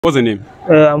What's the name?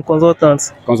 I'm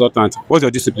consultant. Consultant. What's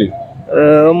your discipline?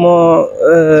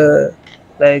 More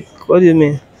like, what do you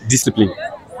mean? Discipline.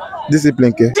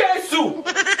 Discipline, okay?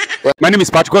 My name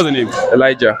is Patrick. What's the name?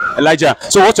 Elijah. Elijah.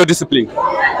 So what's your discipline?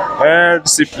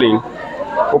 Discipline.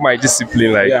 What my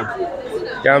discipline like?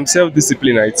 Yeah, I'm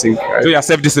self-disciplined, I think. So you're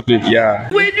self-disciplined? Yeah.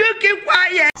 Will you keep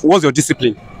quiet? What's your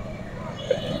discipline?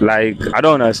 Like, I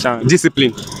don't understand.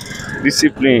 Discipline.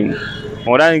 Discipline.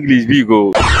 More than English, big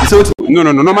go.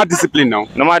 No. Normal discipline now.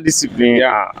 Normal discipline.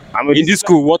 Yeah. I'm In this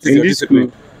school, what is your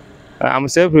discipline? I'm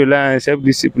self-reliant,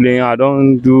 self-disciplined. I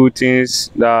don't do things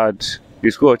that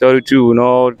the school authority will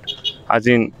not, as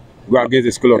in, go against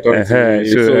the school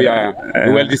authority. So yeah,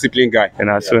 a well-disciplined guy.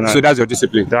 And so that's your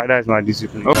discipline. That's my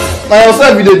discipline. Okay. Now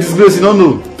yourself with the disgrace, you don't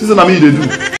know. This is what I mean they do.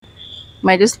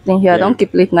 My discipline here, I don't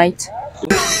keep late night. You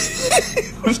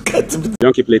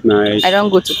don't keep late night. I don't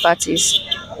go to parties.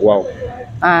 Wow.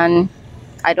 And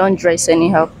I don't dress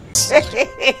anyhow.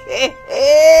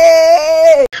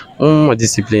 My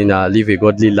discipline, I live a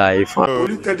godly life. Will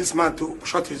you tell this man to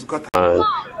shut his gutter? And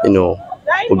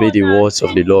obey the words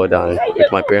of the Lord and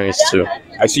with my parents too.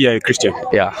 I see you're a Christian.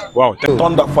 Yeah. Wow.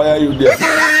 Thunder fire you there.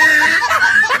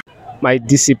 My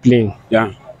discipline.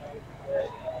 Yeah.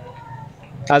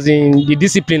 As in the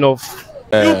discipline of...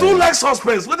 You do like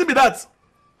suspense. What do you mean that?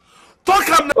 Talk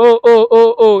him.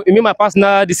 Oh, you mean my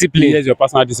personal discipline? Yes, your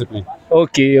personal discipline.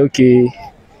 Okay.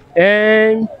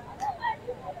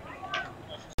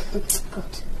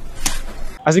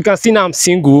 As you can see now, I'm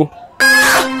single.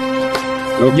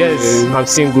 Okay. Yes, I'm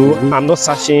single. I'm not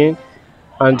searching.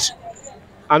 And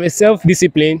I'm a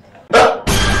self-discipline.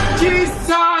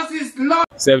 Jesus is Lord.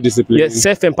 Self-discipline. Yes,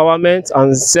 self-empowerment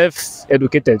and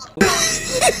self-educated.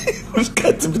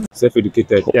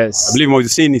 Self-educated. Yes. I believe what you're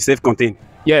saying is self-contained.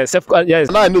 Yes, yes.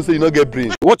 Now I know so you don't get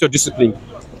brain. What's your discipline?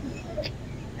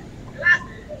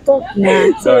 Talk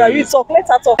now. Sarah, you talk. Let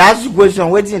her talk. Ask you question.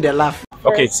 Waiting in the laugh.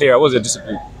 Okay, Sarah, what's your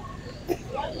discipline?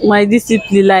 My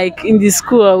discipline, like in the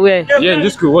school or where? Yeah, in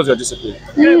this school, what's your discipline?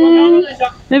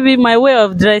 Maybe my way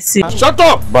of dressing. Shut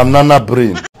up! Banana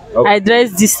brain. Okay. I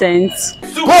dress decent.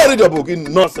 Go read your book in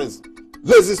nonsense.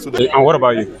 Lazy student. And what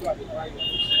about you?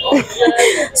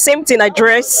 Same thing. I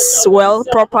dress well,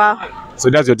 proper. So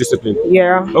that's your discipline?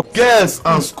 Yeah. Okay. Girls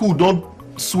and school don't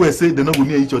swear say they're not going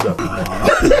near each other.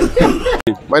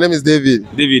 My name is David.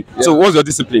 David, yeah. So what's your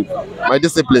discipline? My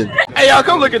discipline. Hey, y'all,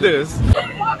 come look at this.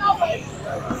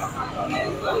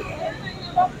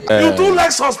 You do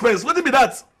like suspense. What do you mean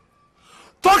that?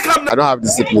 Talk him. I don't have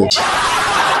discipline.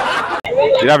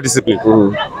 You have discipline?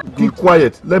 Keep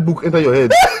quiet. Let book enter your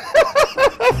head.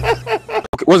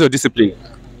 Okay, what's your discipline?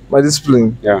 My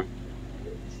discipline. Yeah.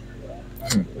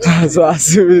 So I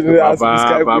see me.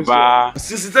 Baba.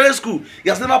 Since secondary school, he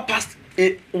has never passed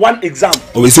one exam.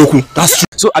 Oh, it's okay. That's true.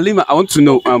 So Alima, I want to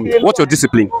know what's your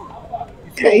discipline?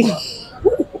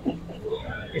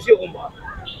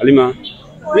 Alima.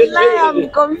 I'm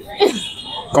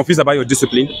Confused about your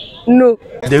discipline? No.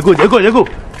 There you go.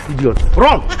 Idiot.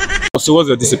 Run. So what's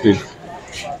your discipline?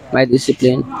 My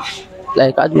discipline,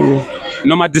 like I do.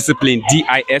 Normal discipline,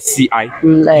 DISCI.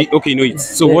 Like, okay, no,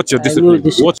 it's so. What's your discipline?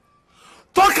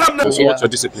 Talk him now. So what's your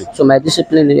discipline? So my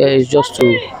discipline is just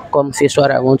to come face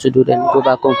what I want to do, then go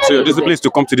back home. So your discipline is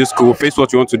to come to this school, face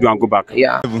what you want to do, and go back.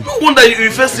 Yeah. No wonder you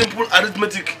first simple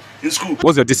arithmetic in school.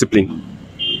 What's your discipline?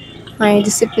 My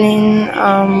discipline,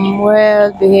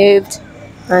 well behaved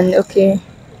and okay.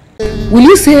 Will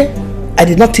you say I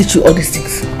did not teach you all these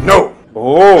things? No.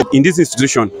 Oh, in this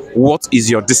institution, what is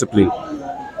your discipline?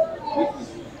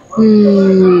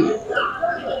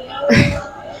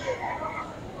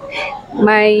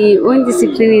 My own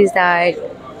discipline is that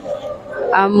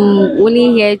I'm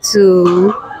only here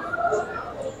to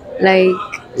like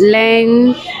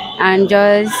learn and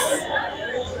just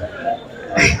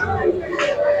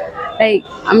like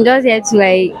I'm just here to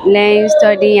like learn,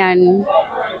 study and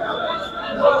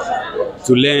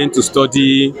To learn, to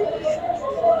study.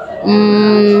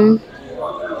 And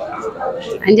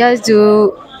just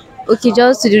do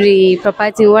just to do the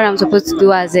proper thing, what I'm supposed to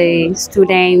do as a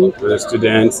student. As a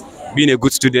student, being a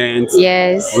good student.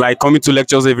 Yes. Like coming to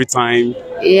lectures every time.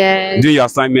 Yes. Doing your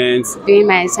assignments. Doing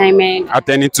my assignment.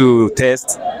 Attending to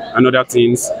tests and other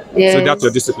things. Yes. So that's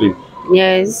your discipline.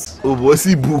 Yes. Oh, what's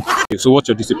the book? So what's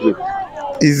your discipline?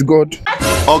 Is God.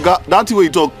 Oh, God, that's way you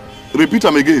talk. Repeat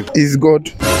them again. Is God.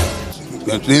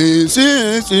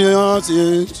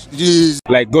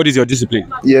 Like God is your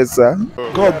discipline. Yes, sir.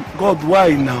 God,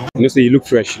 why now? You know, say you look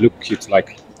fresh, you look cute,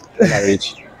 like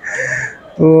arranged.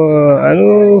 Oh, I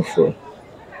know.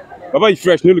 Baba, you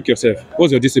fresh, no look yourself.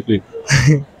 What's your discipline?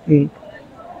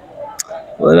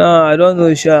 Well, no, I don't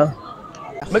know, Sha.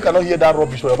 Make I not hear that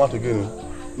rubbish for your mouth again.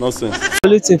 Nonsense.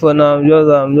 Only thing for now,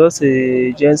 I'm just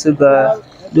a gentle guy.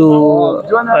 Though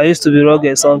I used to be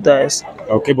rugged sometimes.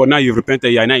 Okay, but now you've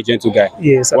repented. You're not a gentle guy.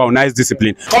 Yes. Wow, nice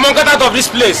discipline. Come on, get out of this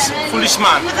place, foolish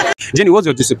man. Jenny, what's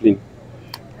your discipline?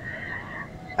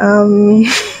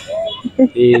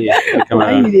 Yeah, come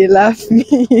Why on. they laugh me?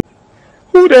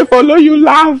 Who they follow you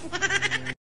laugh?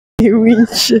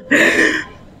 Which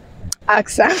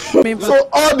accent? So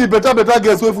all the better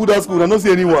girls who food at school, I don't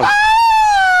see anyone.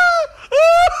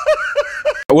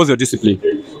 What's your discipline?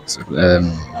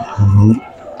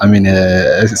 I'm in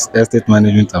estate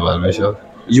management evaluation.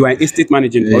 You are an estate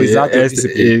manager, or is that your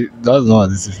discipline? That's not a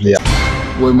discipline.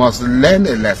 We must learn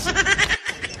a lesson.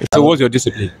 So what's your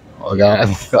discipline? Okay, I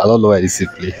don't know what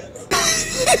discipline.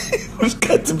 You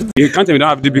can't tell me you don't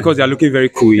have to because you are looking very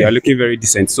cool. You are looking very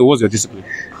decent. So what's your discipline?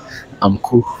 I'm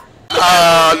cool.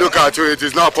 Look at you, it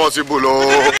is not possible.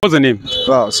 Oh. What's the name?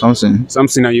 Wow, something.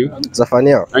 Something, are you?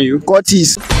 Zafania. Are you?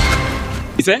 Curtis.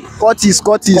 You say? Curtis.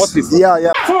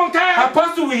 Yeah. Phone tell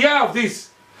Apostle we hear of this.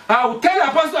 I will tell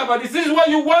Apostle about this. This is what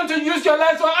you want to use your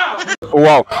life for. Oh,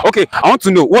 wow. Okay, I want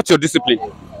to know what's your discipline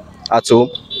At home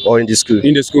or in the school?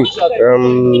 in the school?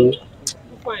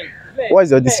 What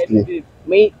is your discipline?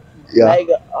 Me, Yeah. like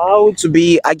how to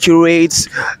be accurate,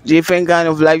 different kind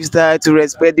of lifestyle, to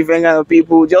respect different kind of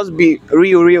people, just be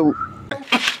real.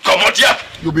 Come on, yeah.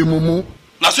 You be mumu.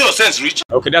 Now so your sense reach.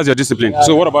 Okay, that's your discipline.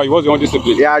 So what about you? What's your own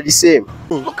discipline? They are the same.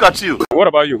 Look at you. What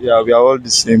about you? Yeah, we are all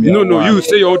the same. Yeah. No, you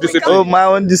say your own discipline. Oh, my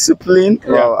own discipline.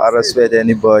 Yeah. Wow, I respect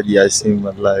anybody I see in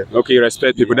my life. Okay, you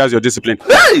respect people. That's your discipline.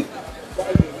 Hey!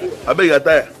 I beg you, I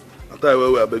tell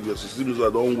you, I beg you. So I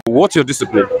don't. What's your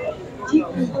discipline?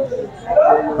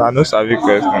 I know Sabi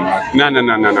question. No.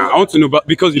 I want to know, but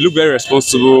because you look very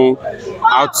responsible,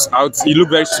 you look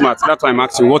very smart. That's why I'm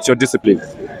asking. What's your discipline?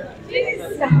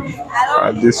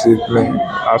 Discipline.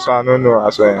 As I don't know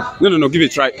as well. No. Give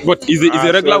it a try. But is it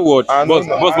a regular word? Boss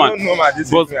man. know my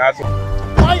discipline.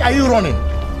 Why are you running?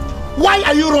 Why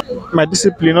are you running? My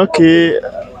discipline, okay.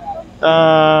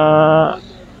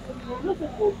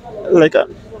 Like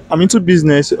I'm into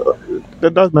business.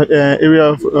 That's my area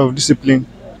of discipline.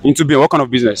 Into being what kind of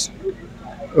business?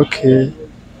 Okay,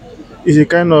 it's a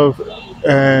kind of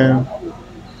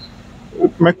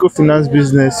microfinance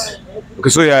business. Okay,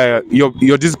 so yeah,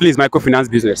 your discipline is microfinance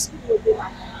business.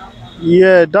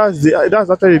 Yeah, that's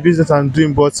actually the business I'm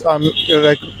doing. But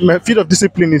like my field of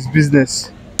discipline is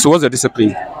business. So what's your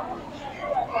discipline?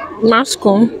 Mass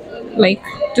com, like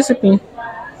discipline.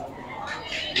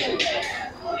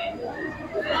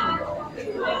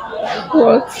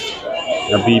 What?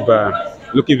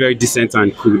 Abiba, looking very decent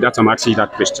and cool. That's why I'm asking you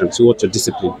that question. So what's your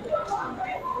discipline?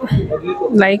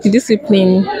 Like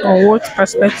discipline on what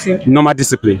perspective? Normal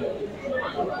discipline.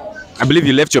 I believe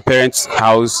you left your parents'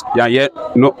 house. Yeah,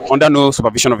 no, under no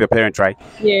supervision of your parent, right?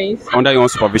 Yes. Under your own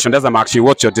supervision. That's why I'm asking you,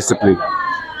 what's your discipline?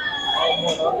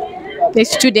 A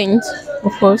student,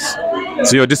 of course.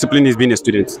 So your discipline is being a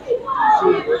student.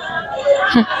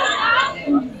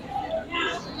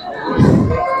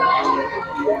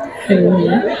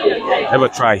 Ever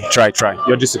try.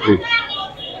 Your discipline.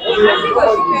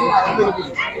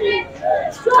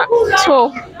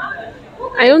 So,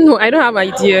 I don't know. I don't have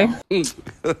idea.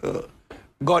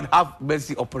 God have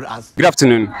mercy upon us. Good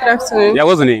afternoon. Good afternoon. Yeah,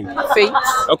 what's the name? Faith.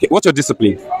 Okay, what's your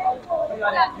discipline?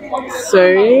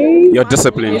 Sorry. Your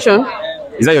discipline. Sure.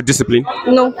 Is that your discipline?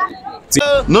 No.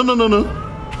 No.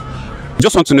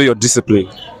 Just want to know your discipline.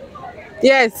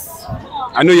 Yes.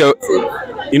 I know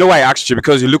you know why I asked you,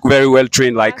 because you look very well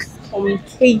trained, like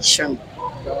Communication.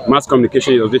 mass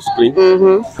communication is your discipline.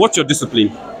 Mm-hmm. What's your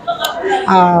discipline?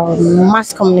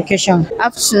 Mass communication.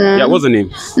 Afternoon. Yeah, what's the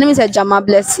name? Name is Jama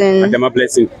Blessing. Adama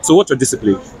Blessing. So what's your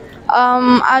discipline?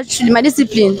 Actually, my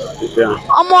discipline. Yeah.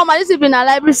 My discipline is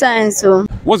library science. So.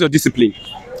 What's your discipline?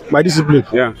 My discipline.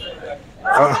 Yeah.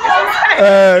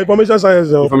 Information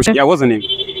science. Information. Yeah, what's the name?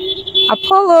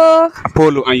 Apollo.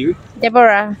 And you?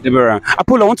 Deborah.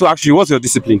 Apollo, I want to ask you, what's your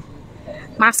discipline?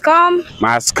 Mass com.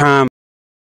 Mass com.